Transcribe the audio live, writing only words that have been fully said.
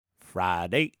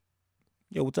Friday.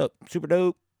 Yo, what's up? Super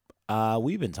dope.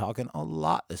 We've been talking a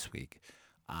lot this week.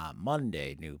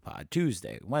 Monday, new pod.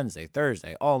 Tuesday, Wednesday,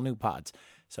 Thursday, all new pods.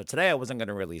 So today I wasn't going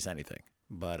to release anything.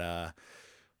 But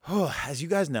as you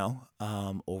guys know,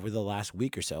 over the last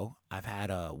week or so, I've had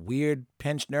a weird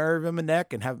pinched nerve in my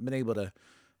neck and haven't been able to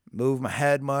move my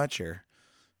head much or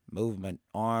move my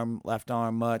left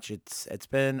arm much. It's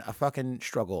been a fucking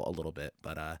struggle a little bit.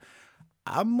 But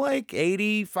I'm like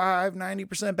 85,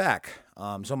 90% back.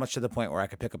 So much to the point where I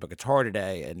could pick up a guitar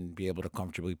today and be able to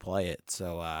comfortably play it.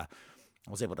 So I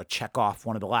was able to check off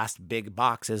one of the last big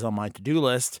boxes on my to-do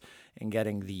list and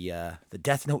getting the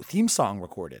Death Note theme song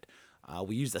recorded.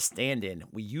 We used a stand-in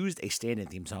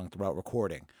theme song throughout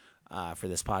recording for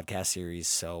this podcast series.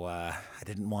 So I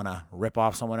didn't want to rip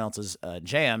off someone else's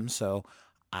jam, so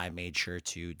I made sure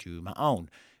to do my own.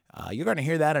 You're going to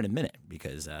hear that in a minute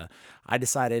because I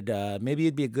decided maybe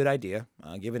it'd be a good idea,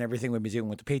 given everything we've been doing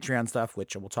with the Patreon stuff,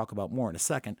 which we'll talk about more in a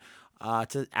second,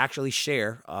 to actually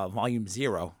share Volume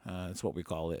 0. That's what we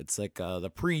call it. It's like the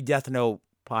pre-Death Note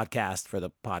podcast for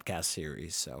the podcast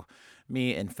series. So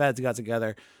me and Feds got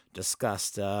together,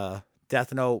 discussed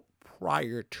Death Note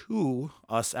prior to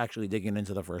us actually digging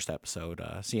into the first episode,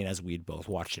 seeing as we'd both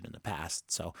watched it in the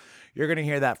past. So you're going to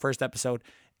hear that first episode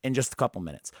in just a couple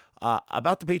minutes.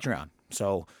 About the Patreon.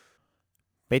 So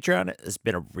Patreon has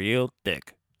been a real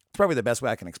dick. It's probably the best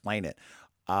way I can explain it.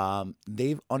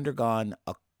 They've undergone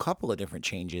a couple of different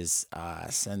changes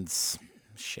since,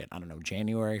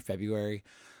 January, February.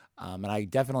 And I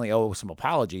definitely owe some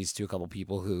apologies to a couple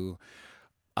people who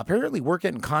apparently were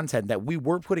getting content that we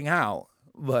were putting out,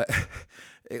 but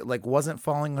it wasn't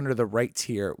falling under the right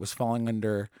tier. It was falling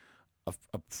under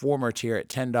a former tier at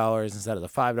 $10 instead of the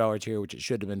 $5 tier, which it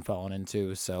should have been falling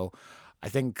into. So I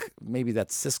think maybe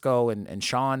that's Cisco and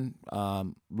Sean.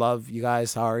 Love you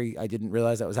guys. Sorry, I didn't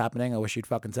realize that was happening. I wish you'd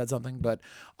fucking said something. But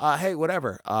hey,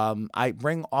 whatever. I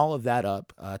bring all of that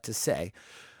up to say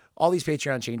all these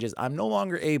Patreon changes. I'm no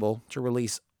longer able to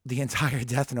release the entire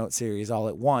Death Note series all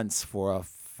at once for a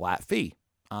flat fee.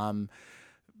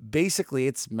 Basically,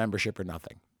 it's membership or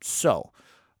nothing. So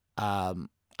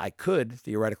I could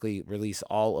theoretically release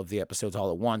all of the episodes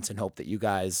all at once and hope that you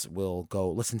guys will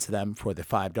go listen to them for the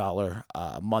 $5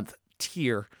 a month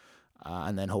tier,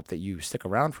 and then hope that you stick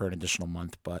around for an additional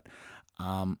month. But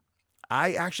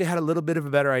I actually had a little bit of a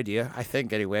better idea, I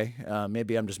think anyway.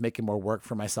 Maybe I'm just making more work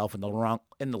for myself in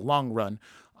the long run.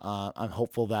 I'm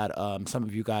hopeful that some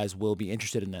of you guys will be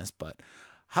interested in this. But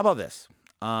how about this?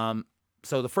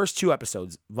 So the first two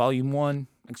episodes, Volume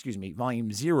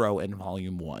 0 and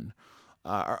Volume 1,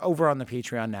 are over on the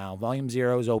Patreon now. Volume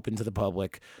 0 is open to the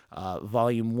public.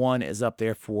 Volume 1 is up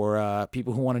there for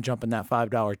people who want to jump in that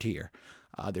 $5 tier.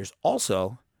 There's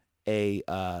also a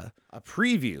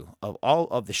preview of all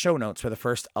of the show notes for the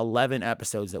first 11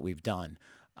 episodes that we've done.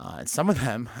 And some of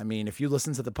them, I mean, if you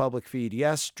listen to the public feed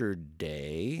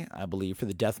yesterday, I believe, for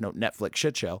the Death Note Netflix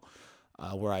shit show,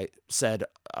 where I said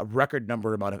a record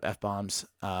number amount of F-bombs,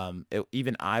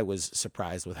 even I was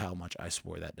surprised with how much I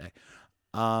swore that day.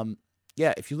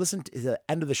 Yeah, if you listened to the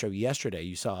end of the show yesterday,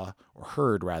 you saw, or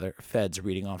heard rather, Feds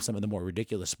reading off some of the more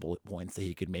ridiculous bullet points that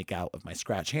he could make out of my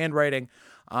scratch handwriting.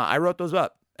 I wrote those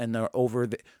up, and they're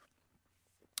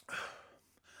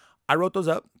I wrote those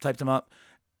up, typed them up,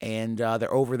 and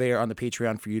they're over there on the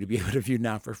Patreon for you to be able to view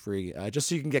now for free, just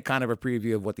so you can get kind of a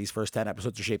preview of what these first 10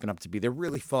 episodes are shaping up to be. They're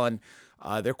really fun.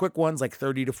 They're quick ones, like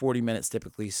 30 to 40 minutes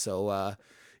typically. So,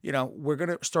 we're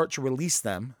going to start to release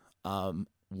them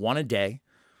one a day,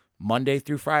 Monday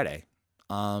through Friday.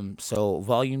 So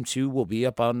Volume 2 will be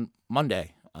up on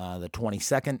Monday, the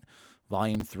 22nd,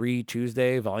 Volume 3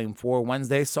 Tuesday, Volume 4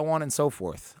 Wednesday, so on and so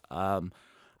forth. I've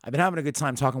been having a good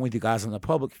time talking with you guys on the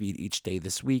public feed each day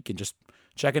this week and just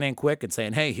checking in quick and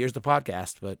saying, hey, here's the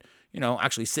podcast. But,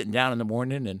 actually sitting down in the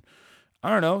morning and,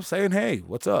 saying, hey,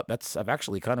 what's up? I've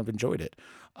actually kind of enjoyed it.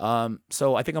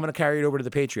 So I think I'm going to carry it over to the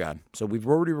Patreon. So we've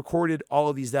already recorded all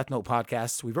of these Death Note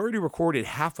podcasts. We've already recorded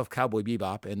half of Cowboy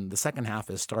Bebop, and the second half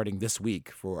is starting this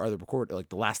week for the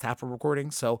last half of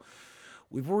recording. So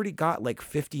we've already got like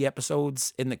 50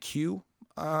 episodes in the queue.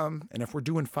 And if we're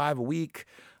doing 5 a week,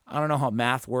 I don't know how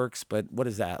math works, but what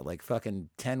is that? Like fucking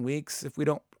 10 weeks if we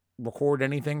don't record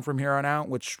anything from here on out,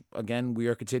 which again, we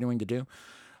are continuing to do.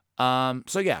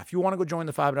 So yeah, if you want to go join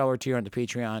the $5 tier on the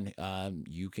Patreon,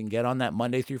 you can get on that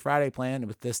Monday through Friday plan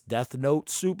with this Death Note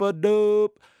Super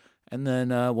Dope. And then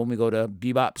when we go to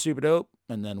Bebop Super Dope,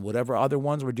 and then whatever other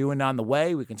ones we're doing on the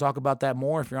way, we can talk about that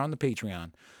more if you're on the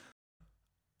Patreon.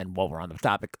 And while we're on the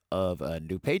topic of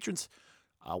new patrons,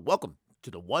 welcome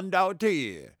to the $1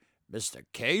 tier, Mr.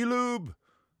 Caleb.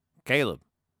 Caleb,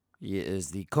 He is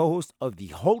the co-host of the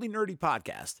Holy Nerdy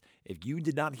podcast. If you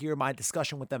did not hear my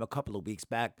discussion with them a couple of weeks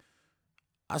back,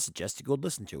 I suggest you go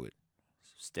listen to it.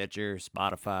 Stitcher,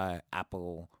 Spotify,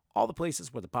 Apple, all the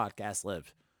places where the podcast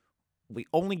live. We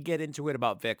only get into it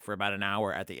about Vic for about an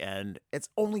hour at the end. It's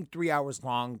only 3 hours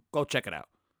long. Go check it out.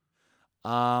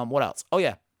 What else? Oh,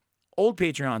 yeah. Old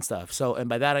Patreon stuff. So, and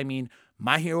by that I mean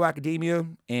My Hero Academia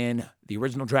and the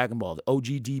original Dragon Ball, the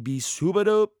OGDB Super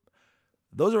Dope.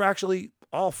 Those are actually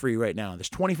all free right now. There's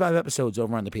 25 episodes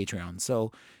over on the Patreon.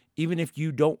 So even if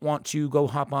you don't want to go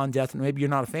hop on Death Note, maybe you're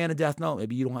not a fan of Death Note,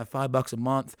 maybe you don't have $5 a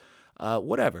month,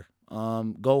 whatever.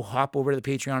 Go hop over to the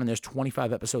Patreon and there's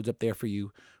 25 episodes up there for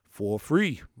you for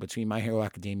free between My Hero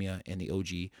Academia and the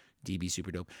OG DB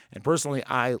Super Dope. And personally,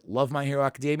 I love My Hero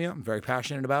Academia. I'm very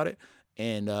passionate about it.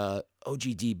 And OG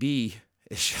DB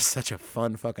is just such a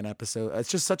fun fucking episode. It's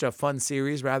just such a fun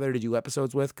series, rather, to do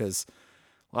episodes with, because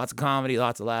lots of comedy,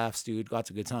 lots of laughs, dude, lots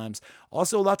of good times.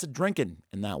 Also, lots of drinking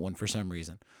in that one for some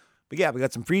reason. But yeah, we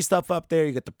got some free stuff up there.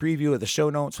 You got the preview of the show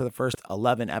notes for the first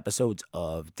 11 episodes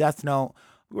of Death Note.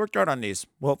 We worked hard on these.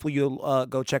 Well, hopefully you'll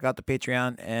go check out the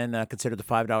Patreon and consider the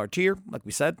 $5 tier. Like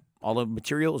we said, all the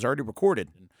material is already recorded.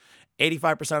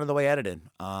 85% of the way edited.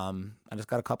 I just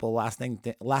got a couple of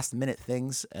last minute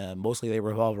things. Mostly they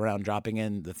revolve around dropping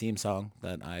in the theme song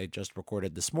that I just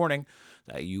recorded this morning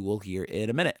that you will hear in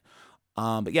a minute.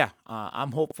 But yeah,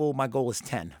 I'm hopeful. My goal is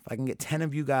 10. If I can get 10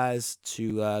 of you guys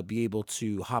to be able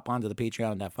to hop onto the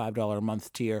Patreon, that $5 a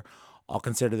month tier, I'll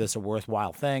consider this a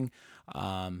worthwhile thing.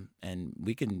 And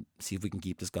we can see if we can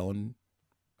keep this going.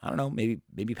 I don't know,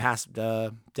 maybe past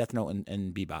Death Note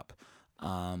and Bebop.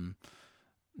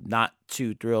 Not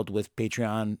too thrilled with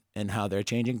Patreon and how they're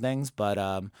changing things, but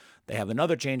they have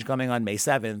another change coming on May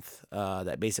 7th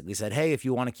that basically said, hey, if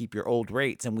you want to keep your old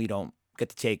rates and we don't get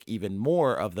to take even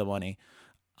more of the money,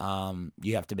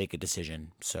 you have to make a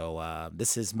decision. So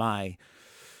this is my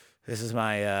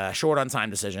short on time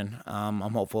decision. I'm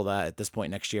hopeful that at this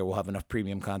point next year we'll have enough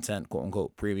premium content, quote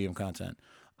unquote premium content,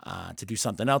 to do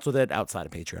something else with it outside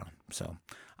of Patreon. So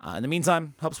in the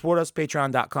meantime, help support us,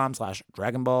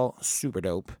 patreon.com/Dragon Ball Super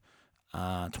Dope.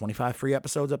 25 free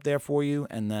episodes up there for you,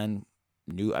 and then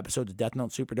new episodes of Death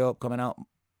Note Super Dope coming out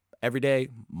every day,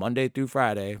 Monday through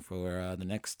Friday, for the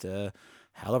next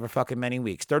however fucking many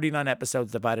weeks. 39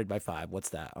 episodes divided by 5. What's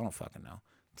that? I don't fucking know.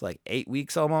 It's like 8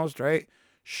 weeks almost, right?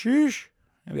 Sheesh.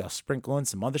 Maybe I'll sprinkle in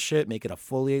some other shit, make it a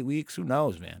full 8 weeks. Who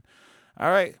knows, man? All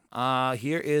right.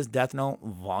 Here is Death Note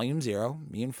Volume 0.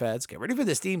 Me and Feds. Get ready for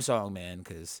this theme song, man,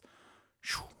 because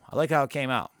I like how it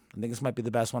came out. I think this might be the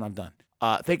best one I've done.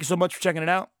 Thank you so much for checking it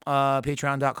out.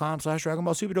 Patreon.com/Dragon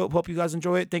Ball Super Dope. Hope you guys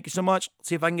enjoy it. Thank you so much.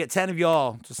 See if I can get 10 of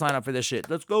y'all to sign up for this shit.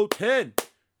 Let's go 10.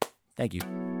 Thank you.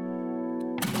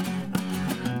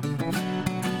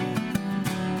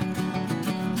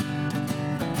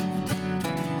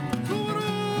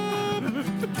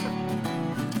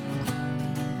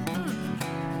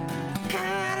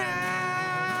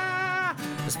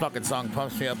 This fucking song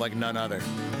pumps me up like none other.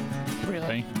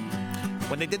 Really?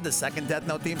 When they did the second Death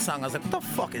Note theme song, I was like, what the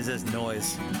fuck is this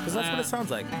noise? Because that's what it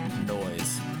sounds like.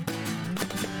 Noise.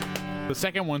 The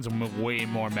second one's way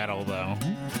more metal, though.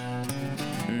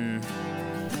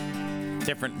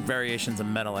 Different variations of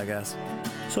metal, I guess.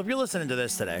 So if you're listening to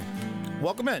this today,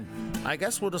 welcome in. I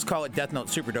guess we'll just call it Death Note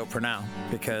Super Dope for now,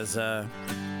 because, yeah,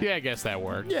 I guess that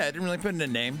worked. yeah, I didn't really put in a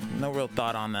name. No real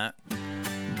thought on that.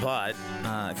 But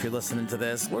if you're listening to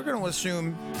this, we're going to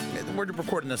assume we're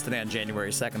recording this today on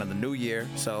January 2nd of the new year.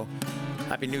 So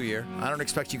Happy New Year. I don't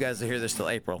expect you guys to hear this till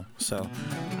April. So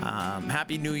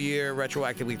Happy New Year,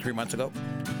 retroactively 3 months ago.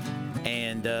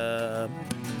 And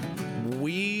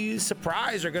we,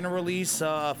 surprise, are going to release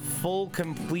a full,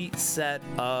 complete set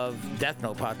of Death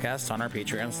Note podcasts on our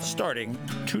Patreon starting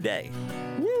today.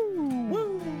 Woo!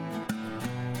 Woo!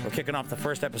 We're kicking off the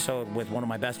first episode with one of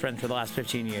my best friends for the last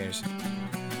 15 years.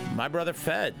 My brother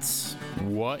Feds.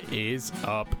 What is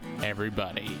up,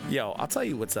 everybody? Yo, I'll tell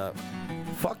you what's up.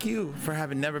 Fuck you for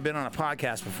having never been on a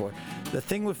podcast before. The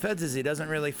thing with Feds is he doesn't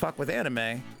really fuck with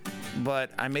anime,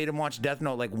 but I made him watch Death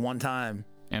Note like one time.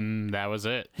 And that was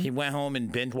it. He went home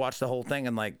and binge watched the whole thing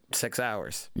in like 6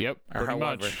 hours. Yep, or pretty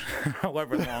much.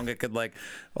 However long it could like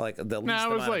the least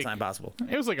amount of time possible.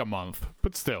 It was like a month,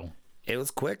 but still. It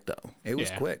was quick though. It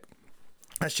was quick.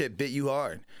 That shit bit you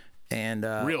hard. And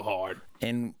real hard.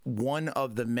 And one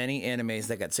of the many animes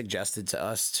that got suggested to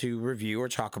us to review or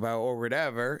talk about or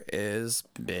whatever is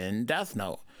been Death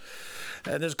Note.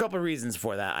 And there's a couple of reasons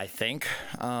for that, I think.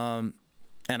 And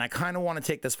I kind of want to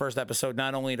take this first episode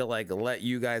not only to like let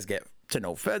you guys get to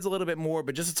know Feds a little bit more,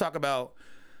 but just to talk about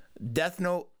Death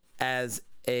Note as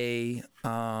a,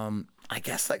 I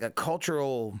guess like a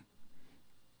cultural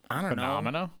I don't know.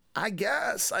 Phenomena? I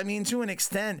guess. I mean, to an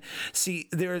extent. See,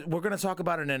 we're going to talk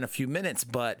about it in a few minutes,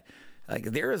 but like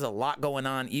there is a lot going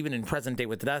on even in present day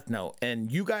with Death Note.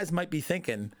 And you guys might be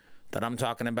thinking that I'm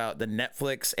talking about the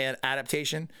Netflix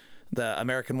adaptation, the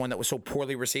American one that was so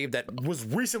poorly received that was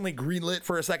recently greenlit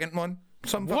for a second one.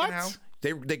 Some fucking how.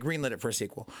 They greenlit it for a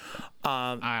sequel.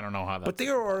 I don't know how that. But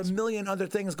there are a million other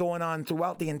things going on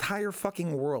throughout the entire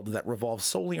fucking world that revolve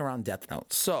solely around Death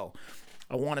Note. So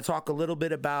I want to talk a little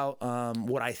bit about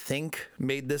what I think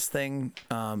made this thing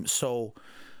so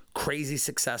crazy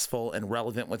successful and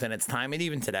relevant within its time, and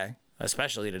even today,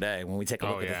 especially today when we take a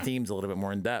look at the themes a little bit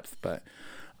more in depth. But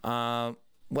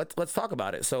let's talk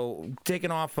about it. So taking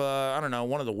off, I don't know,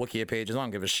 one of the Wikia pages. I don't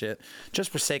give a shit.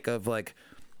 Just for sake of like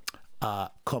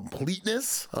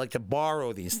completeness, I like to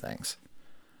borrow these things.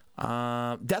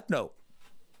 Death Note,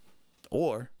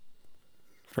 or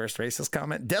first racist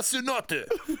comment, Desu Note,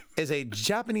 is a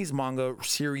Japanese manga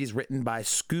series written by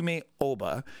Tsukume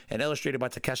Oba and illustrated by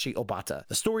Takeshi Obata.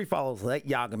 The story follows Light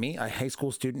Yagami, a high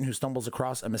school student who stumbles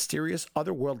across a mysterious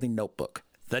otherworldly notebook,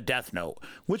 the Death Note,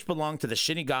 which belonged to the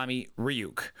Shinigami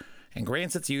Ryuk, and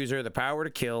grants its user the power to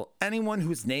kill anyone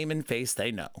whose name and face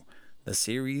they know. The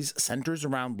series centers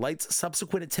around Light's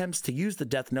subsequent attempts to use the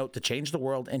Death Note to change the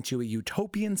world into a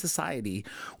utopian society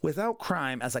without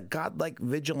crime as a godlike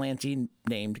vigilante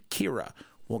named Kira.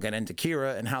 We'll get into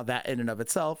Kira and how that in and of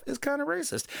itself is kind of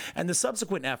racist, and the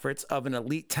subsequent efforts of an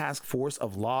elite task force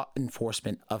of law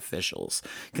enforcement officials,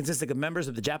 consisting of members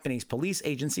of the Japanese police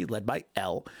agency led by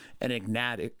L, an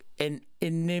enigmatic,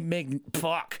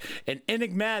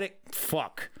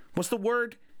 what's the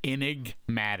word?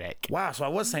 Enigmatic. Wow, so I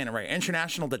was saying it right.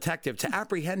 International detective to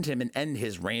apprehend him and end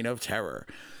his reign of terror.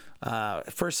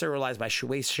 First serialized by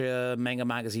Shueisha Manga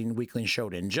Magazine Weekly and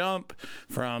Shonen Jump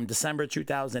from December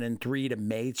 2003 to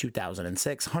May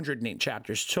 2006. 108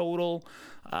 chapters total,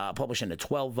 published into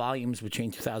 12 volumes between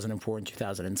 2004 and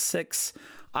 2006.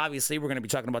 Obviously, we're going to be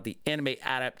talking about the anime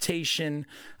adaptation.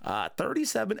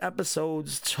 37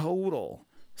 episodes total.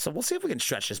 So we'll see if we can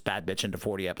stretch this bad bitch into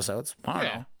 40 episodes. I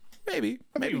don't know. Maybe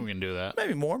we can do that.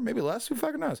 Maybe more, maybe less. Who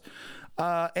fucking knows?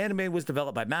 Anime was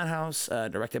developed by Madhouse,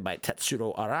 directed by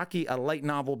Tetsuro Araki. A light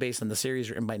novel based on the series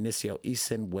written by Nisio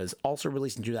Isin was also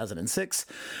released in 2006.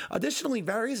 Additionally,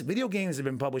 various video games have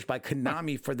been published by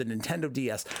Konami for the Nintendo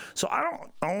DS. So I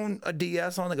don't own a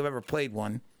DS. I don't think I've ever played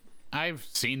one. I've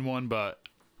seen one, but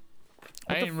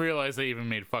I didn't realize they even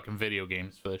made fucking video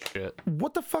games for this shit.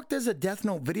 What the fuck does a Death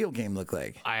Note video game look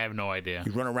like? I have no idea.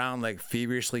 You run around like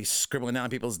feverishly scribbling down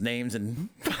people's names and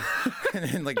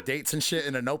and like dates and shit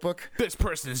in a notebook. This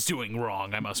person is doing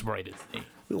wrong. I must write his name.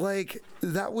 Like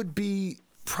that would be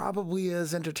probably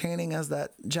as entertaining as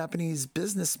that Japanese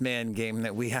businessman game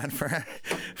that we had for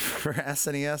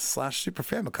SNES / Super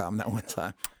Famicom that one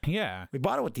time. Yeah. We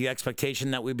bought it with the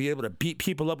expectation that we'd be able to beat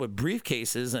people up with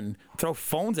briefcases and throw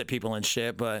phones at people and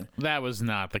shit, but that was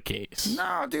not the case.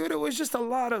 No, dude, it was just a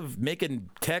lot of making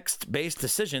text-based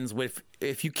decisions with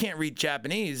if you can't read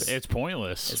Japanese. It's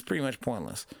pointless. It's pretty much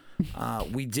pointless.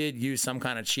 We did use some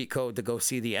kind of cheat code to go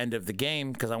see the end of the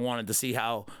game because I wanted to see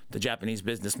how the Japanese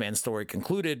businessman story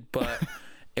concluded, but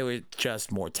it was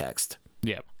just more text.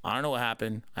 Yep. I don't know what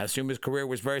happened. I assume his career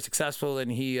was very successful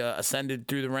and he ascended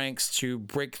through the ranks to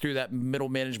break through that middle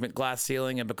management glass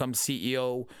ceiling and become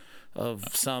CEO of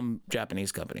some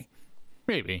Japanese company.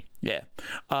 Maybe. Yeah.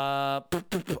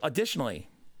 Additionally,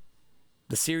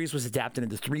 the series was adapted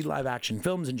into 3 live-action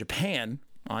films in Japan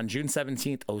on June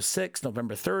 17th, 06,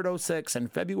 November 3rd, 06,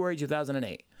 and February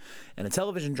 2008, and a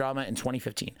television drama in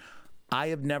 2015. I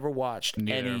have never watched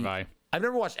I've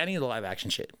never watched any of the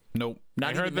live-action shit. Nope.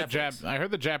 Not I even Netflix. I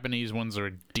heard the Japanese ones are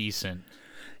decent.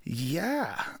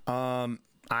 Yeah.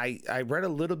 I read a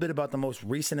little bit about the most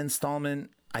recent installment,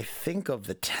 I think, of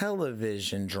the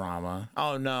television drama.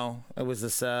 Oh, no. It was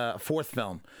this 4th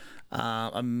film.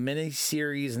 A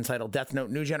mini-series entitled Death Note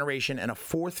New Generation and a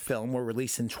 4th film were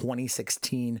released in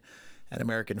 2016. An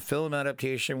American film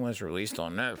adaptation was released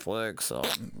on Netflix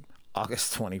on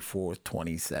August 24th,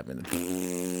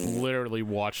 2017. Literally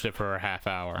watched it for a half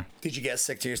hour. Did you get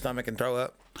sick to your stomach and throw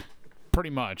up? Pretty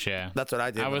much, yeah. That's what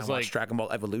I did when I watched Dragon Ball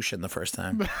Evolution the first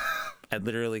time. I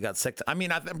literally got sick. I'm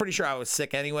pretty sure I was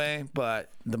sick anyway, but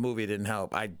the movie didn't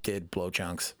help. I did blow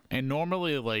chunks. And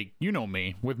normally, like, you know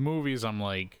me, with movies, I'm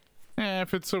like,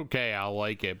 if it's okay, I'll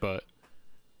like it, but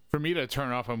for me to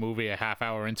turn off a movie a half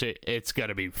hour into it, it's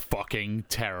gotta be fucking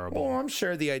terrible. Well, I'm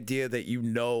sure the idea that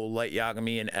Light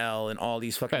Yagami and L and all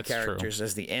these fucking characters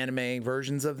as the anime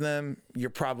versions of them, you're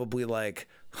probably like,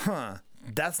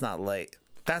 that's not Light.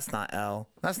 That's not L.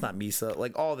 That's not Misa.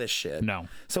 Like all this shit. No.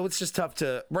 So it's just tough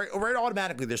to right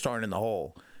automatically they're starting in the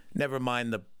hole. Never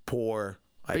mind the poor.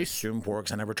 I assume poor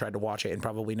because I never tried to watch it and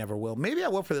probably never will. Maybe I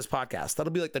will for this podcast.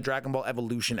 That'll be like the Dragon Ball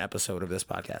Evolution episode of this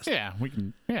podcast. Yeah, we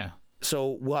can. Yeah.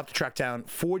 So we'll have to track down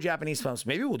 4 Japanese films.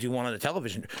 Maybe we'll do one on the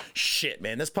television. Shit,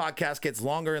 man. This podcast gets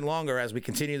longer and longer as we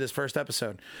continue this first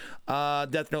episode.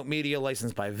 Death Note Media,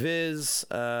 licensed by Viz.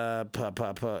 That's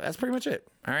pretty much it.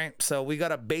 All right. So we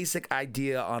got a basic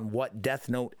idea on what Death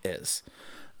Note is.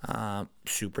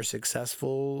 Super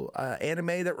successful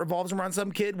anime that revolves around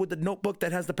some kid with a notebook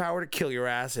that has the power to kill your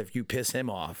ass if you piss him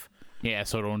off. Yeah,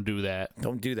 so don't do that.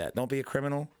 Don't do that. Don't be a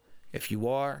criminal. If you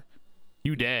are,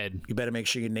 you dead. You better make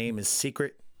sure your name is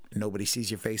secret. Nobody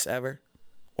sees your face ever.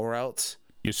 Or else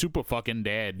you're super fucking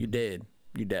dead. You dead.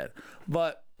 You dead.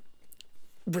 But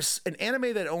an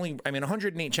anime that only,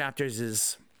 108 chapters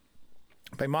is,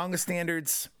 by manga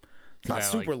standards, not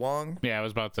super long. Yeah, I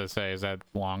was about to say, is that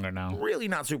longer now? Really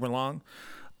not super long.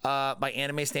 By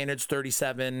anime standards,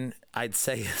 37, I'd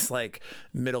say is like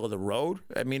middle of the road.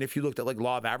 I mean, if you looked at like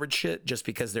law of average shit, just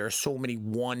because there are so many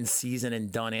one season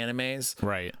and done animes.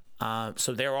 Right.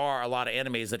 So there are a lot of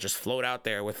animes that just float out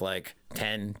there with like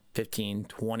 10, 15,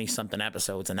 20 something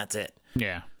episodes, and that's it.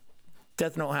 Yeah.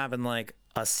 Death Note having like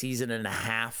a season and a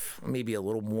half, maybe a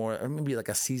little more, or maybe like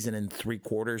a season and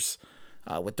 3/4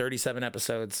 with 37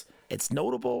 episodes. It's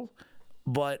notable,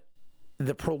 but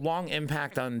the prolonged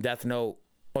impact on Death Note,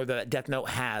 or that Death Note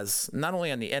has, not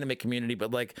only on the anime community, but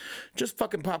like just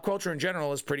fucking pop culture in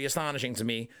general, is pretty astonishing to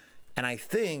me. And I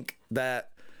think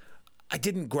that I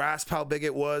didn't grasp how big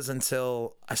it was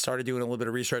until I started doing a little bit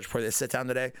of research before this sit down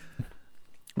today.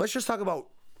 Let's just talk about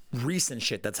recent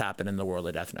shit that's happened in the world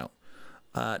of Death Note.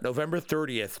 November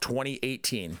 30th,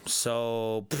 2018.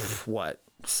 So,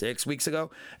 6 weeks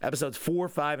ago? Episodes 4,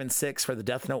 5, and 6 for the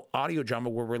Death Note audio drama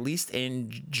were released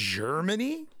in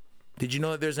Germany? Did you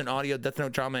know that there's an audio Death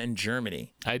Note drama in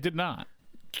Germany? I did not.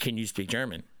 Can you speak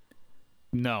German?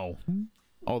 No.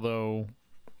 Although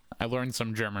I learned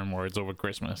some German words over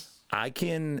Christmas. I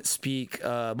can speak,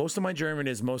 most of my German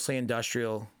is mostly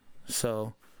industrial,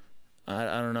 so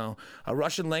I don't know. A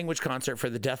Russian language concert for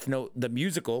the Death Note the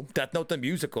musical,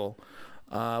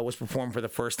 was performed for the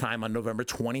first time on November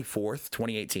 24th,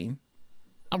 2018.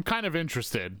 I'm kind of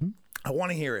interested. I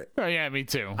want to hear it. Oh, yeah, me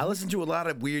too. I listen to a lot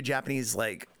of weird Japanese,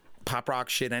 like, pop rock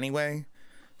shit anyway,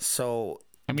 so...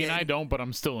 I don't, but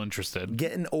I'm still interested.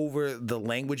 Getting over the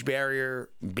language barrier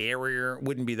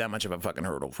wouldn't be that much of a fucking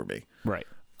hurdle for me. Right.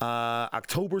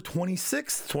 October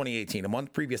 26th, 2018, a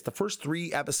month previous, the first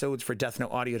 3 episodes for Death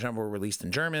Note audio drama were released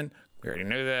in German. We already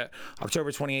knew that.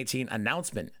 October 2018,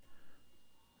 announcement.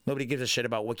 Nobody gives a shit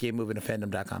about Wiki moving to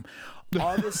fandom.com.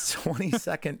 August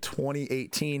 22nd,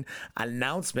 2018,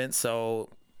 announcement. So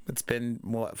it's been,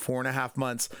 4.5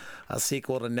 months. A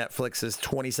sequel to Netflix's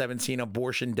 2017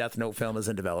 abortion Death Note film is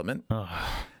in development.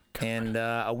 And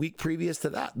a week previous to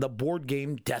that, the board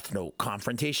game Death Note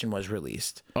Confrontation was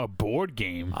released. A board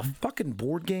game? A fucking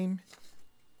board game?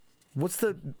 What's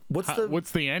the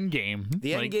end game?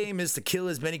 The end game is to kill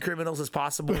as many criminals as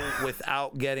possible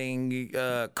without getting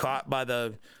caught by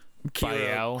the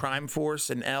Kira crime force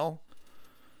and L.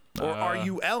 Or are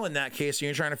you L in that case and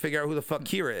you're trying to figure out who the fuck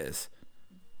Kira is?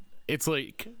 It's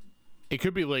like, it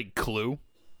could be like Clue.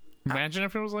 Imagine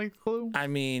if it was like Clue. I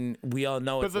mean, we all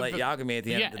know it's Light Yagami at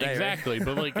the end of the day, exactly. Right?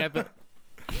 But like at the...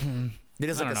 They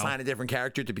just like assign a different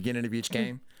character at the beginning of each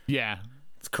game. Yeah.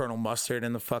 It's Colonel Mustard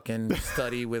in the fucking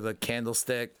study with a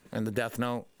candlestick and the Death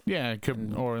Note. Yeah, it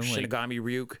could, or like Shinigami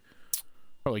Ryuk.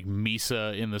 Or like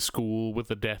Misa in the school with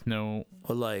the Death Note.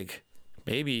 Or like,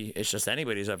 maybe it's just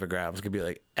anybody's up for grabs. It could be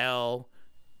like L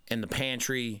in the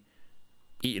pantry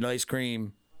eating ice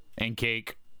cream. And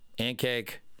cake.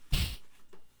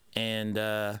 And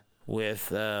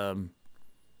with, I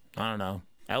don't know.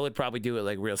 I would probably do it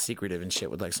like real secretive and shit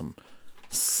with like some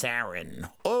sarin.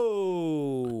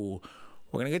 Oh,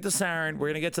 we're going to get to sarin. We're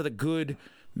going to get to the good,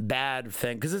 bad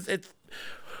thing. Because it's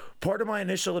part of my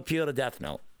initial appeal to Death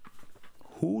Note.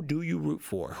 Who do you root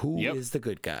for? Who is the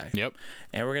good guy? Yep.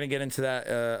 And we're going to get into that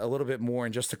a little bit more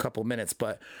in just a couple minutes.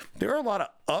 But there are a lot of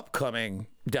upcoming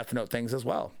Death Note things as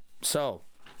well. So,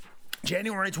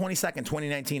 January 22nd,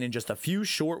 2019, in just a few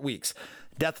short weeks,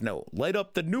 Death Note, Light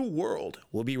Up the New World,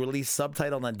 will be released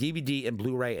subtitled on DVD and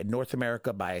Blu-ray in North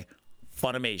America by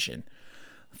Funimation.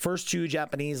 First 2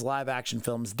 Japanese live-action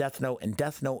films, Death Note and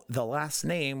Death Note: The Last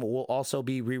Name, will also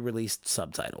be re-released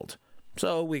subtitled.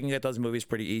 So we can get those movies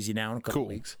pretty easy now in a couple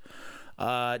weeks.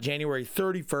 January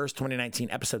 31st, 2019,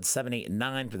 episodes 7, 8, and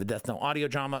 9 for the Death Note audio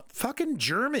drama. Fucking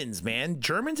Germans, man.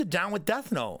 Germans are down with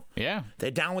Death Note. Yeah. They're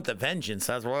down with the vengeance.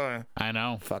 That's why. I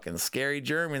know. Fucking scary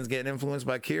Germans getting influenced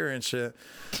by Kira and shit.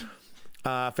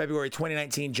 February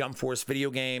 2019 Jump Force video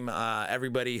game.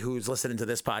 Everybody who's listening to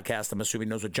this podcast, I'm assuming,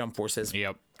 knows what Jump Force is.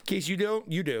 Yep. In case you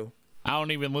don't, you do. I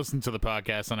don't even listen to the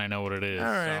podcast, and I know what it is. All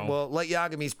right. So. Well, Light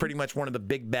Yagami is pretty much one of the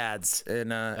big bads in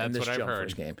this what I've Jump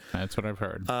heard. Force game. That's what I've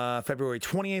heard. February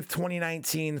 28th,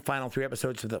 2019, final 3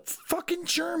 episodes for the fucking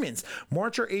Germans.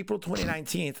 March or April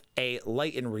 2019, a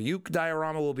Light and Ryuk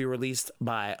diorama will be released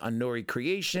by Onori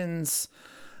Creations.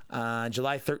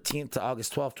 July 13th to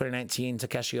August 12th, 2019,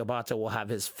 Takeshi Obata will have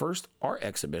his first art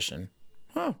exhibition.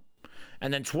 Huh.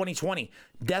 And then 2020,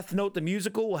 Death Note the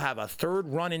musical will have a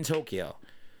 3rd run in Tokyo.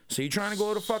 So you trying to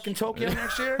go to fucking Tokyo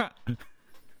next year?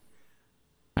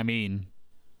 I mean,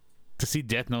 to see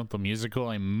Death Note the musical,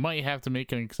 I might have to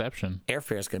make an exception.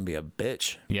 Airfare's going to be a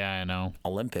bitch. Yeah, I know.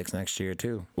 Olympics next year,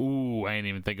 too. Ooh, I didn't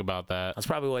even think about that. That's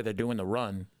probably why they're doing the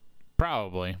run.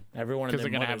 Probably. Everyone in their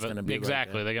they're gonna mother's have going to be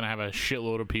exactly. Like they're gonna have a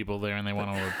shitload of people there, and they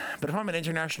want to. But if I'm an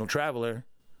international traveler,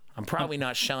 I'm probably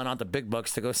not shelling out the big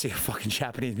bucks to go see a fucking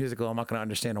Japanese musical I'm not going to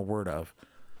understand a word of.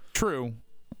 True.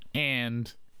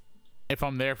 And if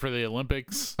I'm there for the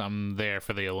Olympics, I'm there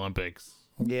for the Olympics.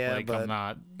 Yeah, like, but I'm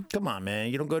not. Come on,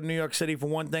 man. You don't go to New York City for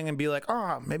one thing and be like,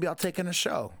 oh, maybe I'll take in a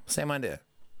show. Same idea.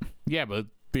 Yeah, but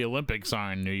the Olympics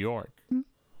are in New York.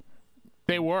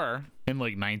 They were in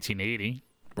like 1980.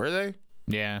 Were they?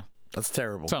 Yeah, That's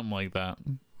terrible. something like that.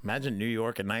 Imagine New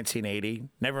York in 1980.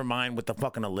 Never mind with the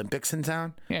fucking Olympics in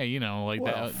town. Yeah, you know, like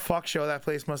What a that. fuck show that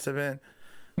place must have been.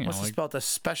 You know, Must have like, spelled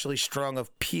especially strong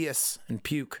of piss and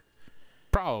puke.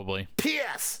 probably,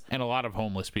 Piss! and a lot of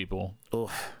homeless people.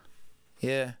 Oh,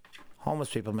 yeah. Homeless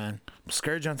people, man.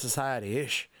 Scourge on society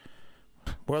ish.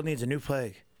 World needs a new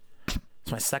plague.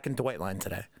 It's my second Dwight line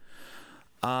today.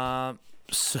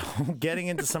 So, getting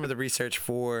into some of the research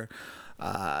for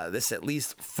this at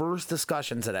least first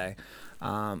discussion today.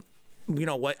 You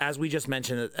know what? As we just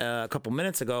mentioned a couple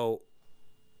minutes ago,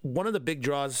 one of the big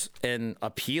draws and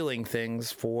appealing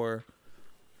things for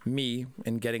me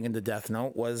in getting into Death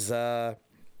Note was the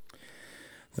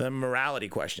morality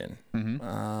question.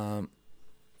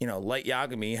 You know, Light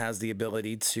Yagami has the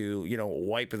ability to, you know,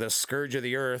 wipe the scourge of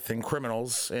the earth and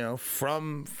criminals, you know,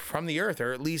 from the earth,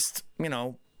 or at least, you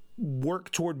know,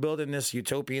 work toward building this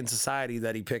utopian society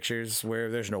that he pictures where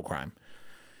there's no crime.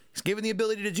 He's given the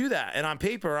ability to do that. And on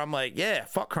paper, I'm like, yeah,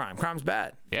 fuck crime. Crime's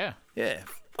bad. Yeah, Yeah,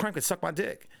 crime could suck my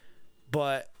dick.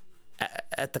 But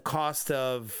at the cost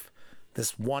of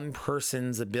this one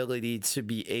person's ability to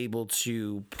be able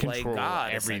to play control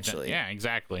God, everything. essentially. Yeah,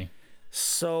 exactly.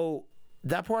 So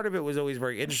that part of it was always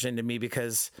very interesting to me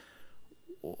because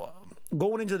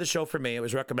going into the show for me, it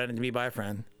was recommended to me by a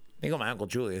friend. I think my Uncle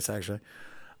Julius, actually.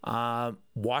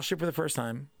 Watched it for the first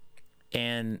time.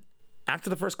 And after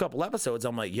the first couple episodes,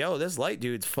 I'm like, yo, this Light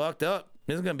dude's fucked up.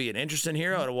 This is going to be an interesting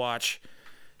hero to watch.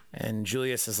 And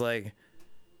Julius is like,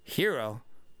 hero?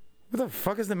 What the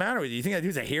fuck is the matter with you? You think that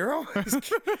dude's a hero?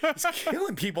 He's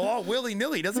killing people all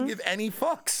willy-nilly. He doesn't give any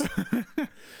fucks. And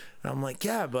I'm like,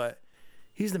 yeah, but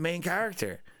he's the main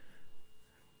character.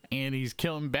 And he's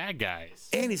killing bad guys.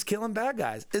 And he's killing bad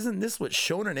guys. Isn't this what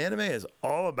shonen anime is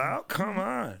all about? Come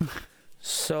on.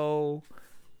 So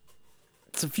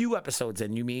it's a few episodes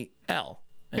in, you meet L.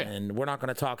 And we're not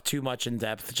going to talk too much in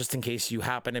depth just in case you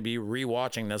happen to be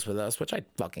rewatching this with us, which I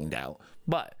fucking doubt.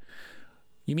 But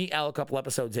you meet L a couple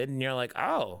episodes in and you're like,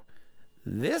 oh,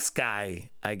 this guy,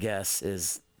 I guess,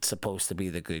 is supposed to be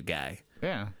the good guy.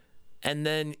 Yeah. And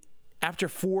then after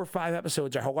 4 or 5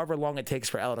 episodes, or however long it takes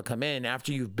for Elle to come in,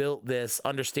 after you've built this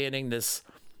understanding, this,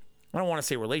 I don't want to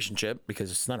say relationship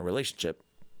because it's not a relationship.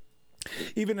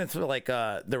 Even if like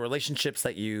the relationships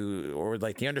that you, or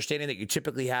like the understanding that you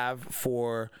typically have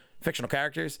for fictional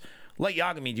characters, like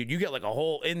Yagami, dude, you get like a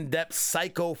whole in-depth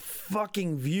psycho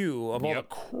fucking view of all the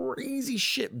crazy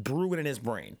shit brewing in his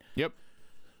brain. Yep.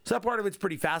 So that part of it's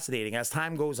pretty fascinating as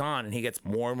time goes on and he gets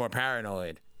more and more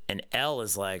paranoid. And Elle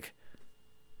is like,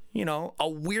 you know, a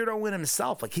weirdo in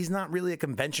himself. Like, he's not really a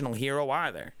conventional hero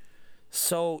either.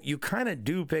 So you kind of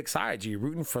do pick sides. You're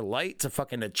rooting for Light to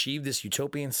fucking achieve this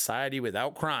utopian society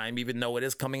without crime, even though it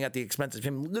is coming at the expense of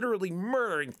him literally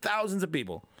murdering thousands of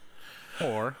people.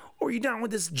 Or you down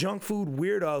with this junk food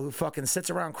weirdo who fucking sits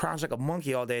around crouched like a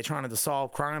monkey all day trying to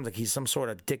solve crimes like he's some sort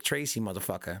of Dick Tracy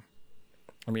motherfucker.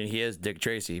 I mean, he is Dick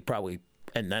Tracy, probably,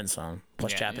 and then some.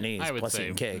 Plus Japanese, I would plus say,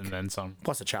 eating cake, and then some.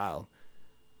 plus a child,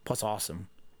 plus awesome,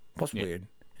 plus weird,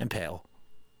 and pale.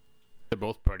 They're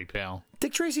both pretty pale.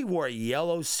 Dick Tracy wore a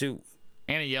yellow suit.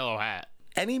 And a yellow hat.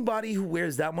 Anybody who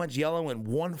wears that much yellow in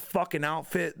one fucking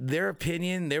outfit, their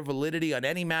opinion, their validity on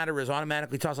any matter is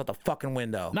automatically tossed out the fucking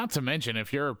window. Not to mention,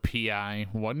 if you're a PI,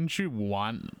 wouldn't you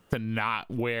want to not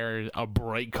wear a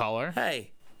bright color?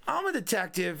 Hey, I'm a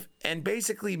detective, and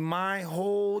basically my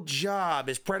whole job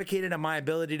is predicated on my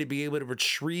ability to be able to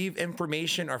retrieve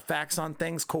information or facts on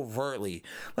things covertly.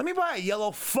 Let me buy a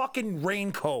yellow fucking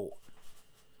raincoat.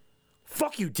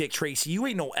 Fuck you, Dick Tracy. You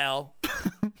ain't no L.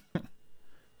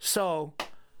 So,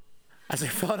 as I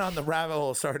fell down the rabbit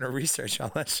hole starting to research all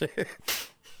that shit.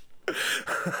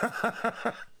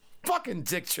 Fucking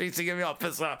Dick Tracy, get me all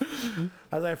pissed off.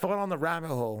 As I fell down the rabbit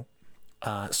hole,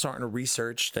 starting to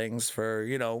research things for,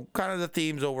 kind of the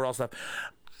themes, overall stuff,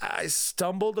 I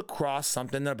stumbled across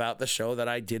something about the show that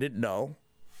I didn't know,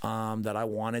 that I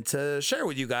wanted to share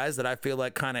with you guys, that I feel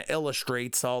like kind of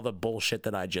illustrates all the bullshit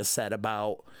that I just said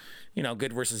about,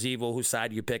 good versus evil, whose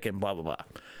side you pick, and blah, blah, blah.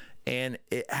 And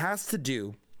it has to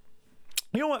do,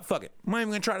 you know what? Fuck it. I'm not even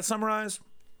going to try to summarize.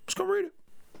 Just go read it.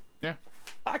 Yeah.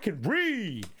 I can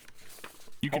read.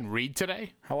 You can read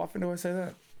today? How often do I say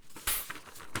that?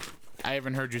 I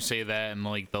haven't heard you say that in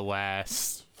like the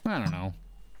last, 4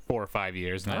 or 5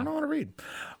 years now. I don't know how to read.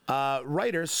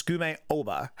 Writer Skume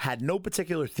Oba had no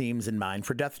particular themes in mind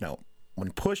for Death Note.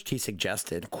 When pushed, he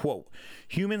suggested, quote,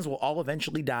 humans will all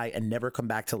eventually die and never come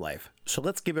back to life, so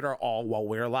let's give it our all while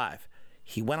we're alive.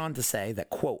 He went on to say that,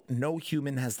 quote, no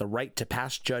human has the right to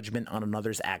pass judgment on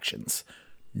another's actions.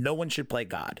 No one should play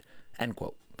God, end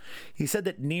quote. He said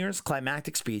that Nier's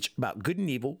climactic speech about good and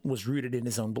evil was rooted in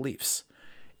his own beliefs.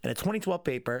 In a 2012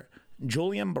 paper,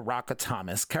 Julian Baraka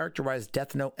Thomas characterized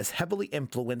Death Note as heavily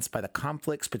influenced by the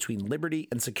conflicts between liberty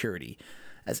and security,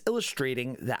 as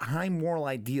illustrating that high moral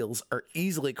ideals are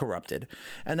easily corrupted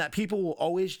and that people will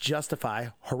always justify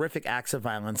horrific acts of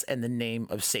violence in the name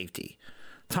of safety.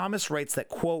 Thomas writes that,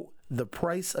 quote, the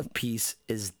price of peace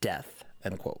is death,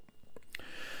 end quote.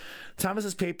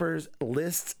 Thomas's papers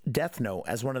lists Death Note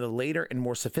as one of the later and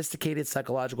more sophisticated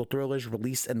psychological thrillers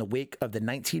released in the wake of the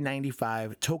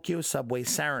 1995 Tokyo subway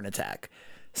sarin attack,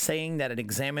 saying that it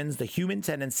examines the human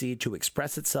tendency to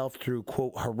express itself through,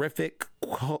 quote, horrific,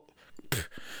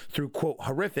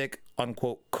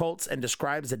 unquote, cults, and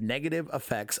describes the negative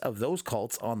effects of those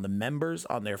cults on the members,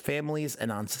 on their families,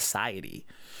 and on society.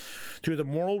 Through the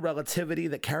moral relativity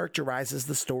that characterizes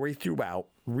the story throughout,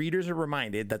 readers are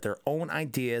reminded that their own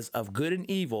ideas of good and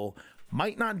evil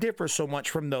might not differ so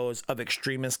much from those of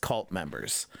extremist cult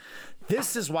members.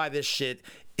 This is why this shit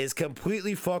is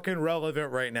completely fucking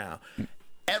relevant right now.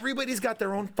 Everybody's got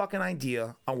their own fucking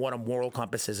idea on what a moral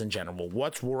compass is in general.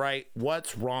 What's right,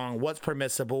 what's wrong, what's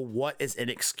permissible, what is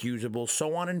inexcusable,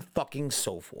 so on and fucking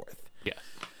so forth. Yeah.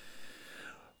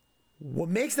 What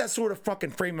makes that sort of fucking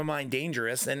frame of mind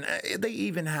dangerous, and they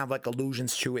even have like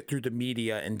allusions to it through the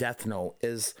media in Death Note,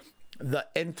 is the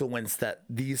influence that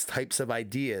these types of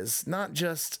ideas, not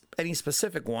just any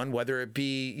specific one, whether it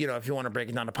be, if you want to break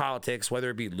it down to politics,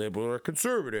 whether it be liberal or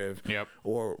conservative, yep,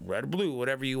 or red or blue,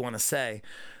 whatever you want to say,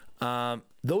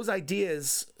 those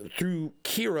ideas through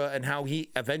Kira and how he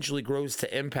eventually grows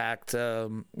to impact,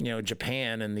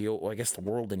 Japan and the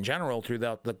world in general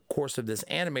throughout the course of this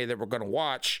anime that we're going to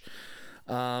watch.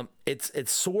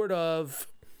 It's sort of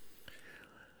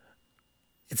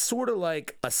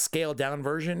like a scaled down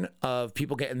version of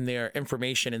people getting their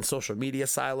information in social media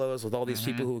silos with all these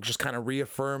people who just kind of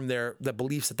reaffirm the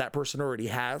beliefs that person already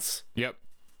has. Yep.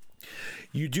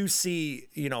 You do see,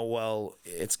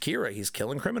 it's Kira. He's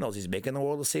killing criminals. He's making the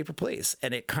world a safer place.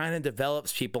 And it kind of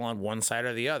develops people on one side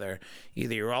or the other.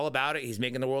 Either you're all about it, he's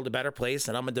making the world a better place,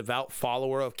 and I'm a devout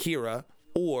follower of Kira,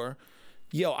 or,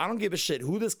 I don't give a shit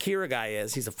who this Kira guy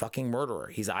is. He's a fucking murderer.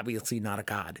 He's obviously not a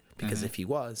god, because if he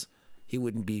was, he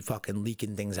wouldn't be fucking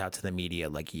leaking things out to the media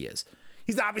like he is.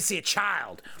 He's obviously a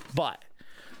child, but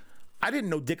I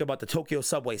didn't know dick about the Tokyo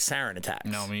subway sarin attacks.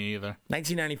 No, me either.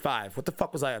 1995. What the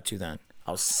fuck was I up to then?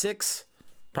 I was 6,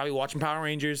 probably watching Power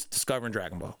Rangers, discovering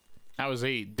Dragon Ball. I was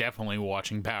 8, definitely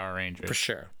watching Power Rangers. For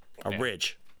sure.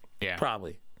 Ridge. Yeah.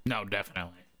 Probably. No,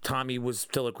 definitely. Tommy was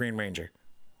still a Green Ranger.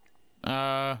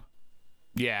 Yeah.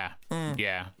 Yeah.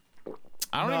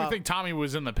 I don't even think Tommy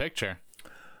was in the picture.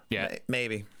 Yeah.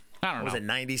 Maybe. I don't know. Was it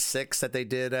 96 that they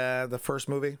did the first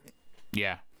movie?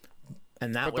 Yeah.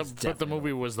 And that but the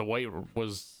movie was the White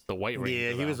Ranger.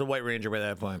 Yeah, he was the White Ranger by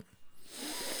that point.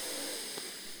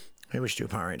 Maybe we should do a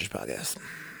Power Rangers podcast.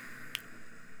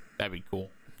 That'd be cool.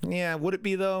 Yeah, would it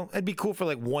be though? It'd be cool for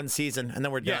like one season and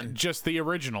then we're done. Yeah, just the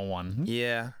original one.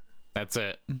 Yeah. That's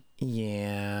it.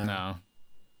 Yeah. No.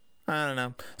 I don't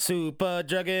know. Super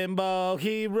Dragon Ball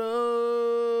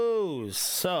Heroes.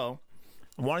 So,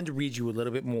 I wanted to read you a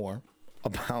little bit more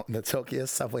about the Tokyo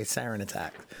subway sarin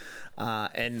attack.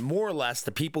 And more or less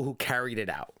the people who carried it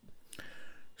out.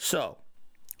 So,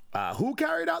 who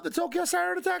carried out the Tokyo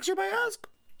sarin attacks, you may ask?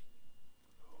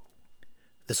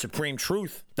 The Supreme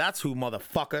Truth. That's who,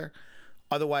 motherfucker.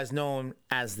 otherwise known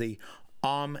as the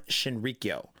Aum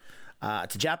Shinrikyo.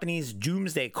 It's a Japanese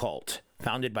doomsday cult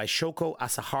founded by Shoko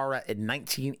Asahara in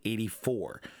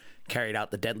 1984. Carried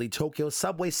out the deadly Tokyo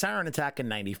subway sarin attack in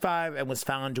 95 and was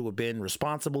found to have been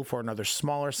responsible for another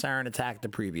smaller sarin attack the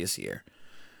previous year.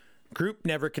 Group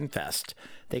never confessed.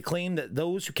 They claimed that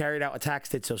those who carried out attacks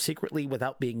did so secretly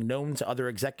without being known to other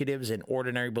executives and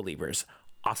ordinary believers.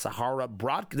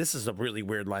 This is a really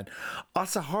weird line.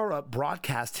 Asahara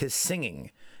broadcast his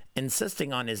singing,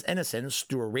 insisting on his innocence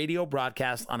through a radio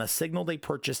broadcast on a signal they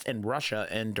purchased in Russia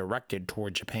and directed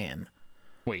toward Japan.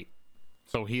 Wait,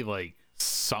 so he like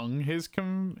sung his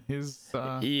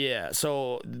Yeah,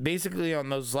 so basically on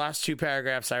those last two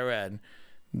paragraphs I read,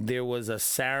 there was a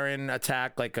sarin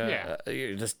attack, like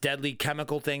this deadly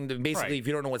chemical thing. Basically, right. If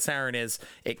you don't know what sarin is,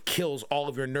 it kills all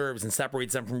of your nerves and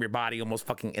separates them from your body almost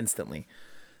fucking instantly.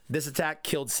 This attack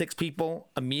killed 6 people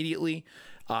immediately,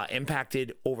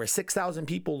 impacted over 6,000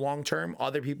 people long term.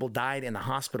 Other people died in the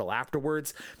hospital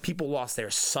afterwards. People lost their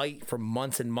sight for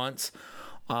months and months.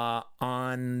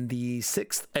 On the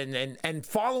 6th, and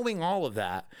following all of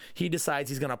that, he decides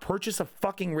he's going to purchase a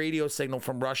fucking radio signal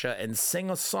from Russia and sing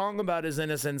a song about his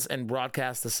innocence and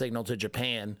broadcast the signal to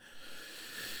Japan.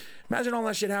 Imagine all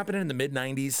that shit happening in the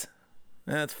mid-90s.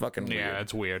 That's fucking weird. Yeah,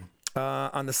 that's weird.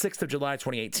 On the 6th of July,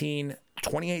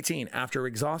 2018, after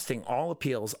exhausting all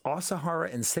appeals,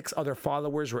 Asahara and 6 other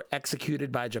followers were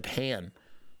executed by Japan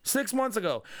 6 months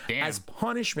ago. Damn. As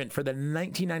punishment for the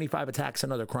 1995 attacks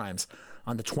and other crimes.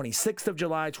 On the 26th of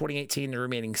July, 2018, the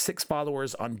remaining 6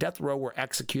 followers on death row were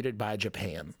executed by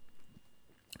Japan.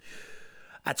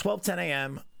 At 12:10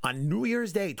 a.m. on New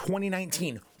Year's Day,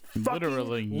 2019,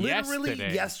 literally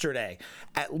yesterday,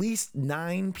 at least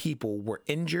 9 people were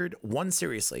injured, 1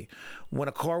 seriously, when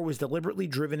a car was deliberately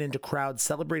driven into crowds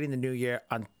celebrating the New Year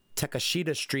on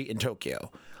Takashita Street in Tokyo.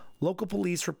 Local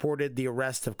police reported the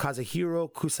arrest of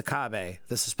Kazuhiro Kusakabe,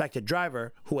 the suspected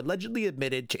driver, who allegedly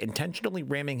admitted to intentionally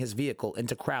ramming his vehicle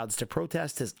into crowds to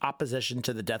protest his opposition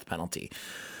to the death penalty,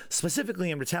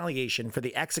 specifically in retaliation for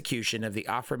the execution of the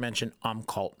aforementioned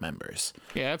cult members.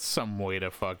 Yeah, that's some way to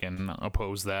fucking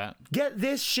oppose that. Get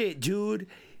this shit, dude.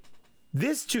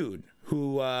 This dude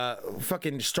who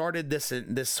fucking started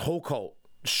this whole cult,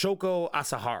 Shoko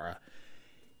Asahara,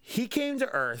 he came to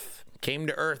Earth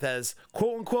as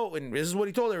quote unquote, and this is what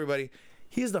he told everybody,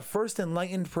 he's the first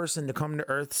enlightened person to come to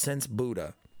Earth since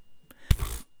Buddha.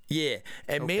 Yeah,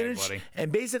 and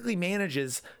basically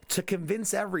manages to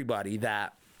convince everybody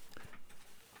that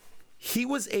he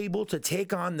was able to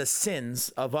take on the sins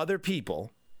of other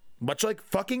people, much like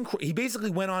he basically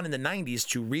went on in the 90s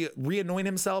to re-anoint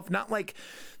himself, not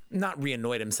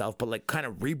re-anoint himself, but like kind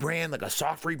of rebrand, like a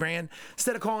soft rebrand.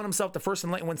 Instead of calling himself the first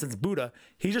enlightened one since Buddha,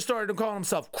 he just started calling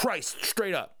himself Christ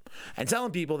straight up and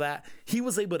telling people that he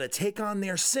was able to take on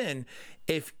their sin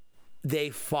if they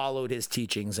followed his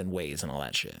teachings and ways and all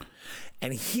that shit.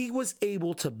 And he was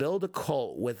able to build a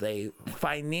cult with a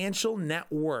financial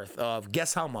net worth of,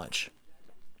 guess how much?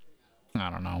 I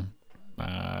don't know.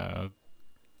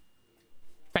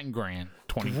 10 grand.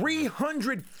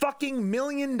 300 fucking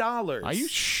 $million. Are you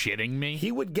shitting me?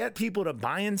 He would get people to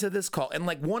buy into this cult. And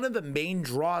like one of the main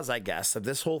draws, I guess, of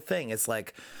this whole thing, it's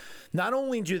like, not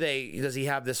only does he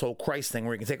have this whole Christ thing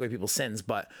where he can take away people's sins,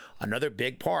 but another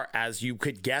big part, as you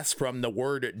could guess from the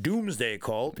word doomsday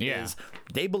cult, is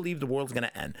they believe the world's going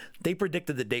to end. They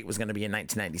predicted the date was going to be in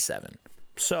 1997.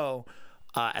 So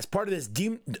as part of this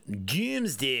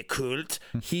doomsday cult,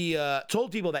 he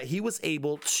told people that he was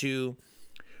able to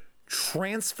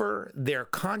transfer their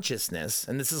consciousness,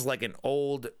 and this is like an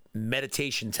old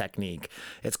meditation technique.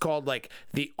 It's called like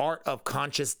the art of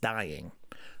conscious dying.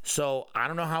 So I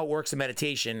don't know how it works in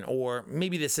meditation, or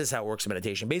maybe this is how it works in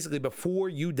meditation. Basically, before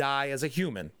you die as a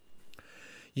human,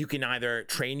 you can either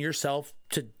train yourself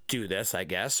to do this, I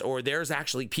guess, or there's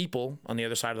actually people on the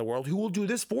other side of the world who will do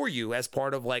this for you as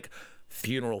part of like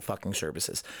funeral fucking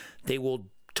services. They will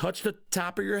touch the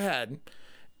top of your head,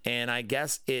 and I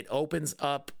guess it opens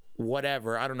up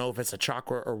whatever. I don't know if it's a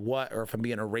chakra or what, or if I'm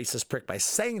being a racist prick by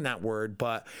saying that word,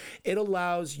 but it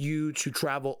allows you to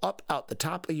travel up out the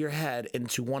top of your head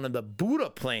into one of the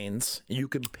Buddha planes. You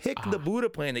can pick the Buddha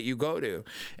plane that you go to,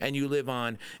 and you live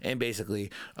on in basically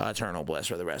eternal bliss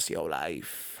for the rest of your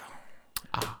life.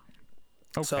 Okay.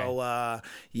 So,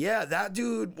 yeah, that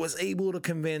dude was able to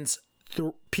convince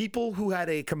people who had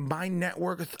a combined net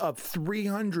worth of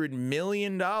 $300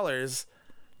 million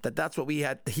that's what he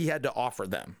had to offer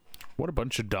them. What a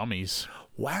bunch of dummies.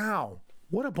 Wow.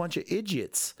 What a bunch of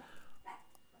idiots.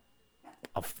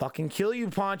 I'll fucking kill you,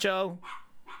 Poncho.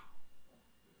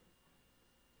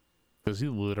 Does he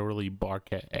literally bark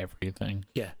at everything?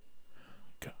 Yeah.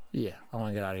 Yeah, I want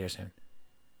to get out of here soon.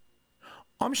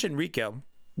 Shinrikyo,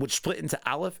 which split into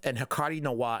Aleph and Hikari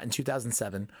no Wa in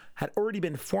 2007, had already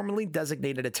been formally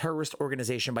designated a terrorist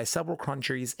organization by several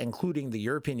countries, including the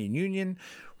European Union,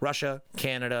 Russia,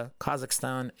 Canada,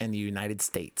 Kazakhstan, and the United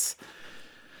States.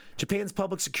 Japan's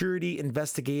Public Security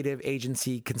Investigative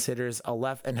Agency considers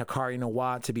Aleph and Hikari no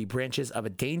Wa to be branches of a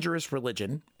dangerous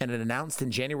religion, and it announced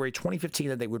in January 2015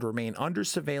 that they would remain under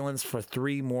surveillance for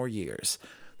 3 more years.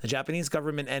 The Japanese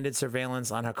government ended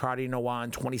surveillance on Hikari no Wa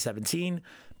in 2017,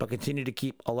 but continued to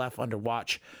keep Aleph under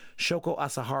watch. Shoko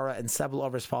Asahara and several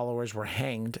of his followers were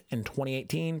hanged in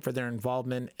 2018 for their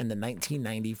involvement in the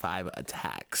 1995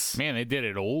 attacks. Man, they did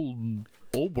it old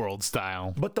world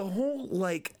style. But the whole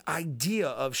idea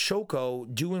of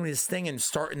Shoko doing his thing and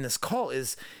starting this cult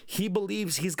is he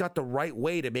believes he's got the right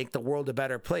way to make the world a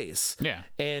better place. Yeah.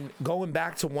 And going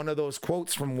back to one of those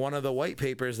quotes from one of the white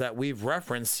papers that we've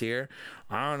referenced here,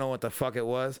 I don't know what the fuck it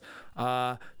was.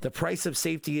 The price of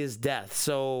safety is death.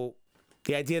 So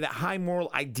the idea that high moral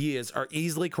ideas are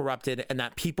easily corrupted and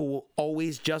that people will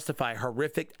always justify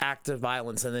horrific acts of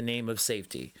violence in the name of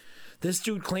safety. This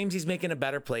dude claims he's making a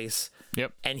better place.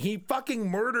 Yep. And he fucking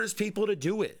murders people to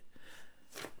do it.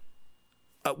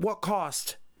 At what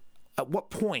cost? At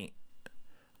what point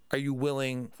are you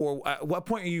willing, or at what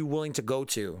point are you willing to go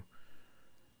to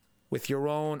with your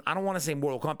own, I don't want to say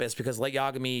moral compass, because like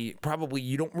Yagami, probably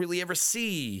you don't really ever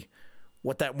see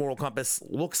what that moral compass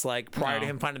looks like prior to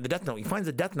him finding the Death Note. He finds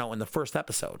the Death Note in the first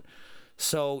episode.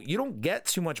 So you don't get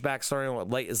too much backstory on what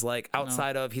Light is like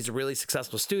outside of he's a really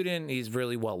successful student. He's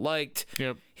really well liked.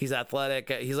 Yep. He's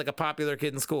athletic. He's like a popular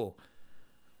kid in school.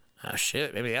 Oh,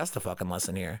 shit. Maybe that's the fucking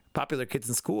lesson here. Popular kids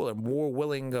in school are more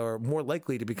willing or more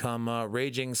likely to become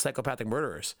raging psychopathic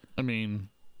murderers. I mean,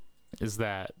 is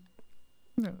that...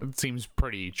 It seems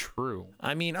pretty true.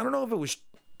 I mean, I don't know if it was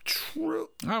true.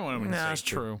 I wouldn't say it's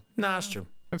true. Nah, it's true.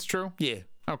 It's true? Yeah.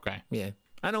 Okay. Yeah.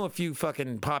 I know a few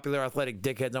fucking popular athletic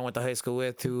dickheads I went to high school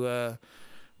with who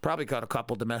probably caught a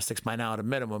couple domestics by now at a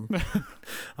minimum.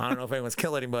 I don't know if anyone's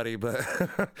killed anybody, but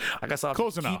I guess I'll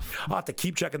have to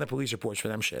keep checking the police reports for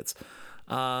them shits.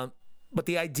 But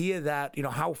the idea that,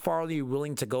 how far are you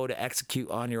willing to go to execute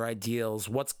on your ideals?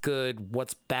 What's good?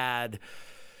 What's bad?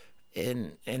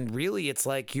 And really, it's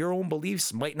like your own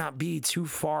beliefs might not be too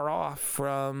far off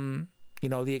from,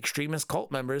 the extremist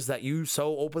cult members that you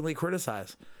so openly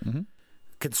criticize. Mm-hmm.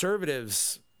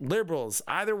 Conservatives, liberals,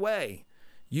 either way,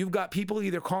 you've got people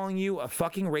either calling you a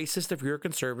fucking racist if you're a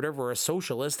conservative or a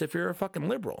socialist if you're a fucking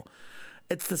liberal.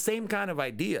 It's the same kind of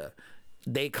idea.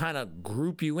 They kind of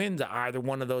group you into either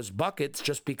one of those buckets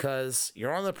just because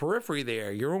you're on the periphery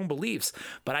there, your own beliefs.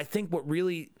 But I think what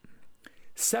really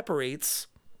separates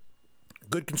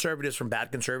good conservatives from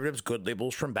bad conservatives, good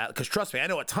liberals from bad, because trust me, I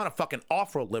know a ton of fucking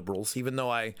awful liberals, even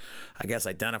though I guess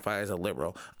identify as a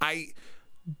liberal. I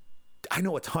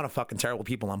know a ton of fucking terrible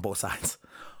people on both sides.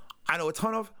 I know a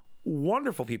ton of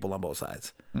wonderful people on both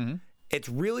sides. Mm-hmm. It's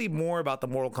really more about the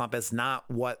moral compass, not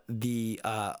what the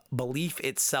belief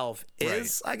itself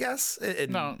is, right. I guess.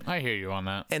 No, I hear you on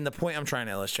that. And the point I'm trying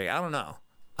to illustrate, I don't know.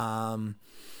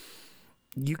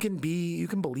 You can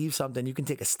believe something, you can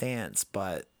take a stance,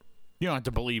 but you don't have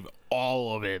to believe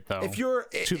all of it, though. If you're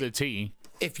to the T.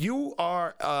 If you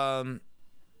are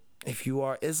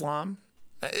Islam,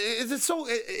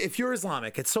 if you're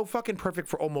Islamic, it's so fucking perfect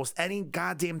for almost any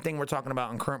goddamn thing we're talking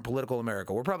about in current political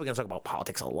America. We're probably going to talk about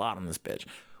politics a lot on this bitch.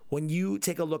 When you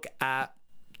take a look at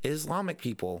Islamic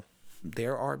people,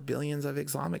 there are billions of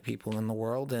Islamic people in the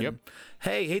world. And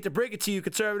hey, hate to break it to you,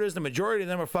 conservatives, the majority of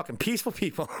them are fucking peaceful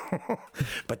people.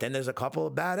 But then there's a couple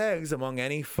of bad eggs among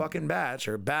any fucking batch,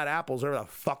 or bad apples, whatever the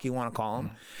fuck you want to call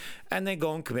them. And they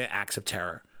go and commit acts of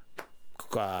terror.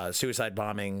 Suicide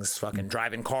bombings, fucking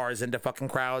driving cars into fucking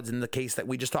crowds in the case that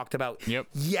we just talked about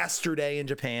yesterday in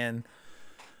Japan.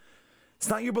 It's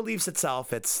not your beliefs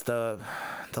itself, it's the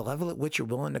level at which you're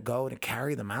willing to go to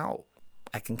carry them out.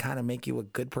 I can kind of make you a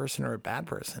good person or a bad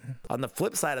person. On the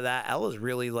flip side of that, Ella's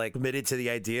really committed to the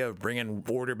idea of bringing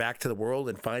order back to the world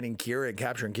and finding Kira and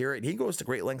capturing Kira, and he goes to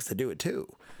great lengths to do it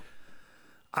too.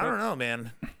 I don't know,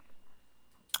 man.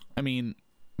 I mean,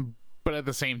 but at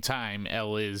the same time,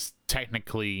 Elle is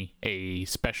technically a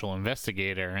special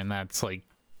investigator, and that's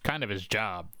kind of his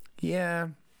job. Yeah,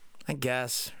 I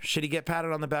guess. Should he get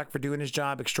patted on the back for doing his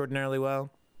job extraordinarily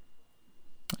well?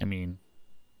 I mean,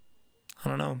 I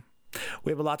don't know.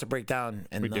 We have a lot to break down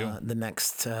in the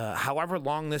next, however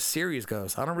long this series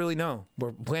goes. I don't really know.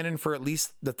 We're planning for at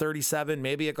least the 37.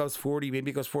 Maybe it goes 40.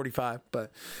 Maybe it goes 45.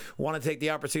 But want to take the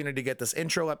opportunity to get this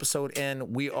intro episode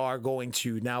in. We are going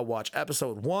to now watch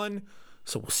episode 1.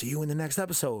 So we'll see you in the next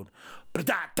episode.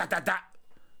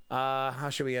 How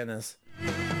should we end this?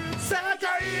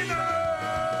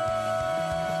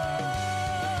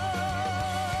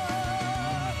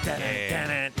 Yeah.